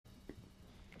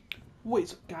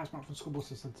What's up guys, Matt from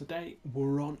Scumbusters, and today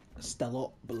we're on Stella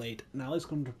Blade. Now this is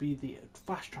going to be the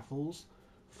fast travels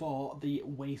for the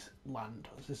Wasteland.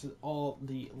 This is all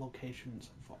the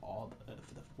locations for for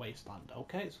the Wasteland.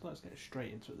 Okay, so let's get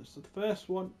straight into it. So the first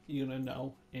one you're going to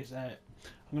know is, I'm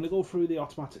going to go through the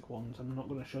automatic ones. I'm not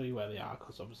going to show you where they are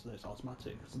because obviously it's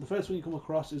automatic. So the first one you come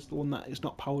across is the one that is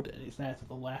not powered and it's there to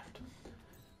the left.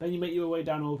 Then you make your way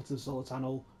down over to the solar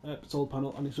panel,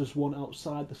 and it's just one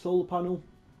outside the solar panel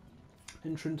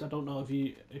entrance. I don't know if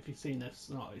you've seen this.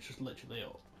 No, it's just literally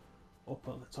up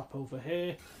at the top over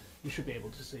here. You should be able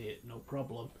to see it, no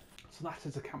problem. So that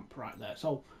is a camp right there.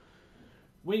 So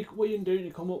what you can do,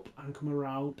 you come up and come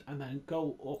around and then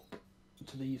go up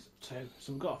to these two.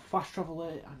 So we've got a fast travel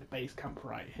here and a base camp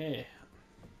right here.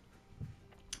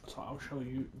 So I'll show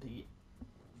you the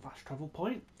fast travel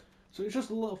point. So it's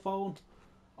just a little phone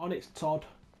on its Todd.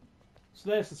 So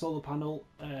there's the solar panel.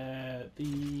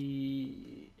 The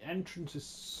entrance is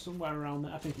somewhere around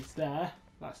there. I think it's there.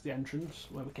 That's the entrance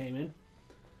where we came in.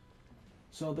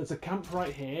 So there's a camp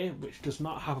right here which does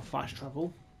not have a fast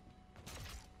travel.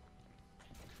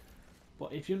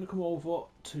 But if you want to come over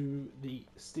to the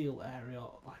steel area,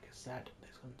 like I said,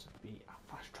 there's going to be a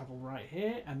fast travel right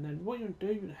here. And then what you're going to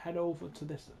do, you're going to head over to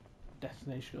this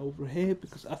destination over here,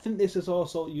 because I think this is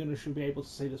also, you should be able to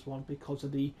see this one because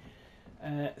of the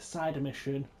side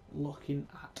mission looking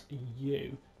at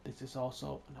you. This is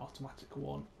also an automatic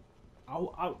one.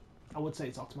 I would say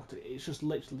it's automatic. It's just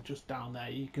literally just down there.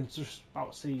 You can just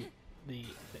about see the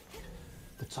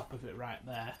top of it right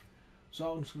there.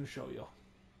 So I'm just going to show you.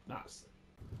 That's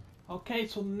okay.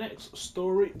 So next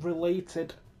story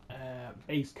related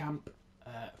base camp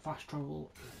fast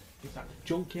travel is at the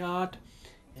junkyard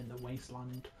in the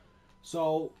Wasteland.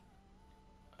 So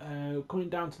coming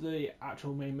down to the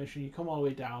actual main mission, you come all the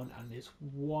way down and there's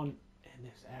one in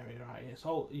this area right here.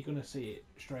 So you're going to see it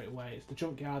straight away. It's the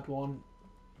junkyard one.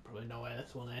 You probably know where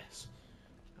this one is.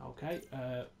 Okay,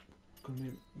 going to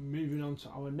be moving on to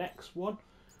our next one.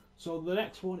 So the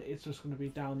next one is just going to be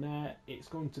down there. It's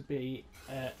going to be,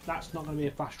 that's not going to be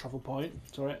a fast travel point.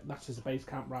 Sorry, that is a base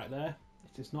camp right there.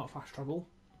 It is not fast travel.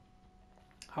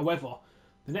 However,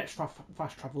 the next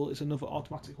fast travel is another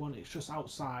automatic one. It's just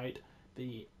outside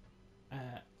the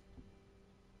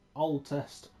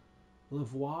oldest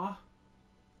Levoir.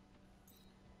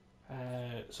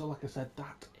 So like I said,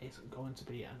 that is going to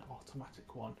be an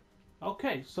automatic one.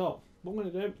 Okay, so what I'm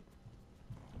going to do,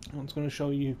 I'm just going to show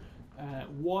you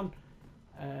one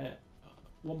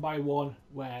by one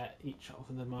where each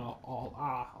of them all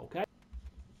are.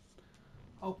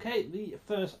 Okay, the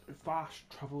first fast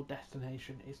travel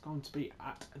destination is going to be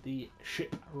at the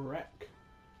shipwreck.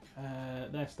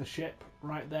 There's the ship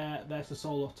right there. There's the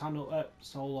solar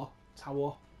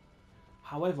tower.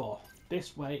 However,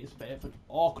 this way is a bit of an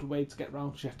awkward way to get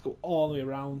around. So you have to go all the way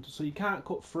around. So you can't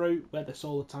cut through where the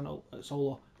solar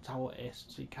tower is.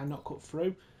 So you cannot cut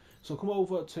through. So come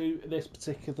over to this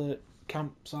particular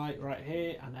campsite right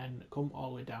here, and then come all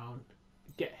the way down.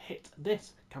 Hit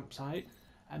this campsite,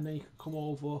 and then you can come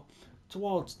over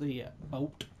towards the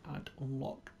boat and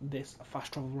unlock this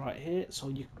fast travel right here. So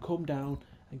you can come down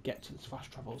and get to this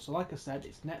fast travel. So like I said,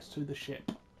 it's next to the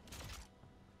ship.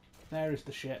 There is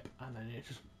the ship, and then it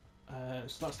just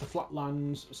so that's the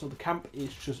flatlands. So the camp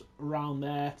is just around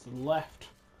there to the left.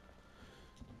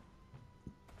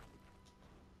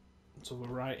 So we're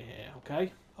right here.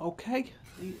 Okay,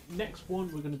 the next one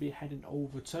we're going to be heading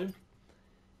over to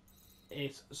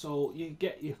is, so you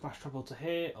get your fast travel to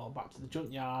here or back to the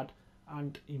junkyard,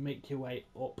 and you make your way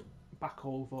up back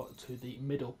over to the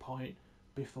middle point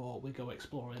before we go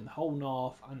exploring the whole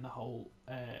north and the whole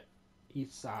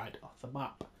east side of the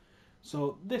map.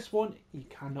 So this one, you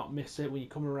cannot miss it. When you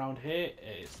come around here,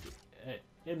 it's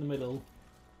in the middle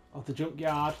of the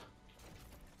junkyard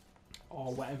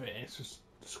or whatever it is, just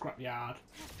the scrapyard,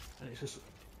 and it's just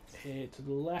here to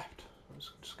the left.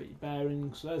 Just get your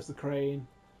bearings. There's the crane.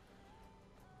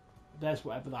 There's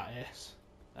whatever that is.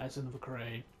 There's another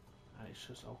crane, and it's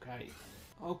just okay.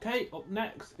 Okay, up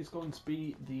next is going to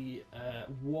be the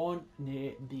one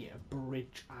near the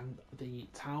bridge and the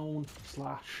town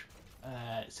slash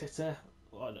city.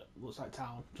 Well, it looks like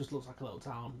town, just looks like a little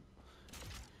town.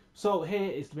 So here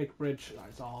is the big bridge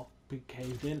that's all big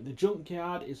caved in. The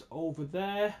junkyard is over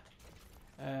there.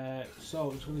 So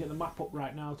I'm just going to get the map up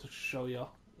right now to show you.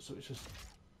 So it's just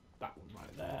that one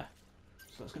right there.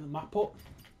 So let's get the map up.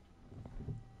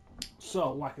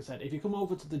 So like I said, if you come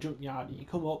over to the junkyard, you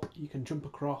come up, you can jump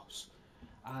across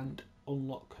and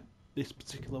unlock this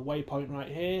particular waypoint right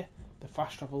here, the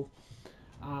fast travel,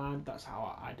 and that's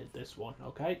how I did this one.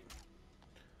 Okay,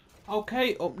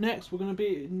 Okay, up next we're going to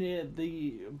be near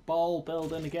the ball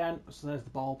building again. So there's the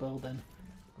ball building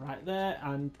right there,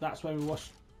 and that's where we was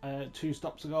 2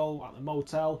 stops ago at the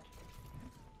motel.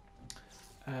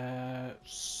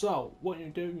 So what you're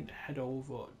doing, head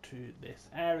over to this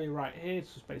area right here.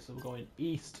 So it's basically going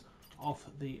east of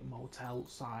the motel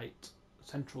site,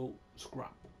 central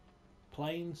scrap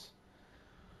plains.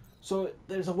 So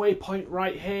there's a waypoint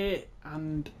right here,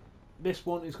 and this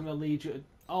one is going to lead you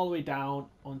all the way down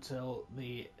until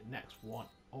the next one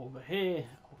over here.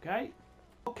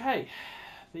 Okay,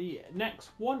 the next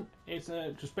one is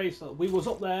just basically, we was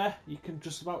up there, you can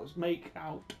just about make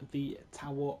out the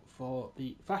tower for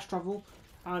the fast travel,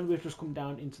 and we've just come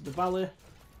down into the valley.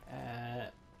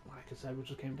 Like I said, we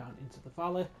just came down into the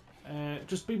valley.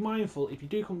 Just be mindful, if you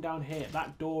do come down here,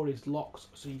 that door is locked,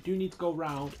 so you do need to go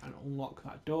round and unlock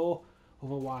that door,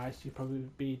 otherwise you'd probably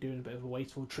be doing a bit of a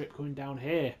wasteful trip coming down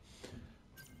here.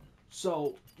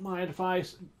 So my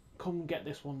advice, come get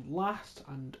this one last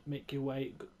and make your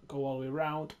way, go all the way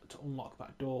around to unlock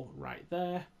that door right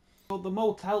there. So the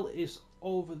motel is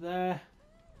over there,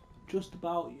 just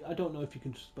about, I don't know if you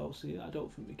can just about see it, I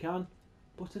don't think we can,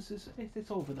 but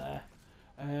it's over there.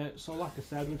 So like I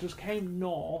said, we just came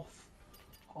north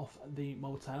of the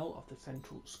motel of the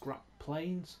central scrap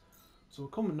plains. So we're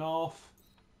coming north,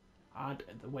 and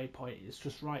the waypoint is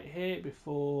just right here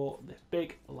before this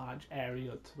big large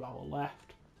area to our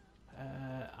left,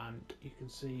 and you can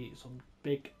see some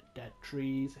big dead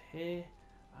trees here,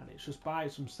 and it's just by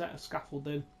some set of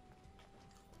scaffolding.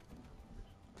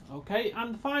 Okay,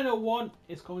 and the final one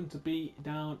is going to be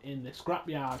down in the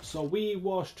scrapyard. So we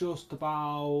was just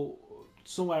about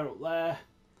somewhere up there,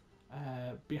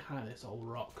 behind this old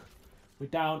rock. We're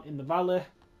down in the valley.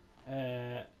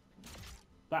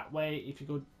 That way, if you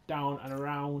go down and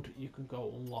around, you can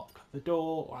go unlock the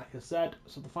door, like I said.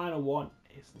 So the final one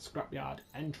is the scrapyard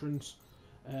entrance.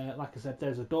 Like I said,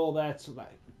 there's a door there, so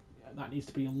that needs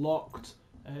to be unlocked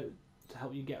to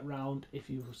help you get around if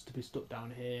you was to be stuck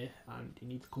down here and you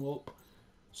need to come up.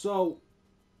 So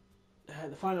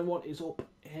the final one is up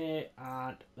here,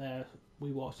 and there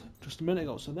we was just a minute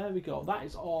ago. So there we go. That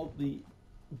is all the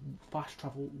fast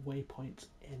travel waypoints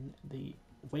in the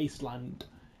Wasteland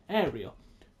area.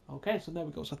 Okay, so there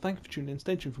we go. So thank you for tuning in.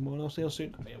 Stay tuned for more, and I'll see you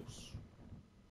soon. Adios.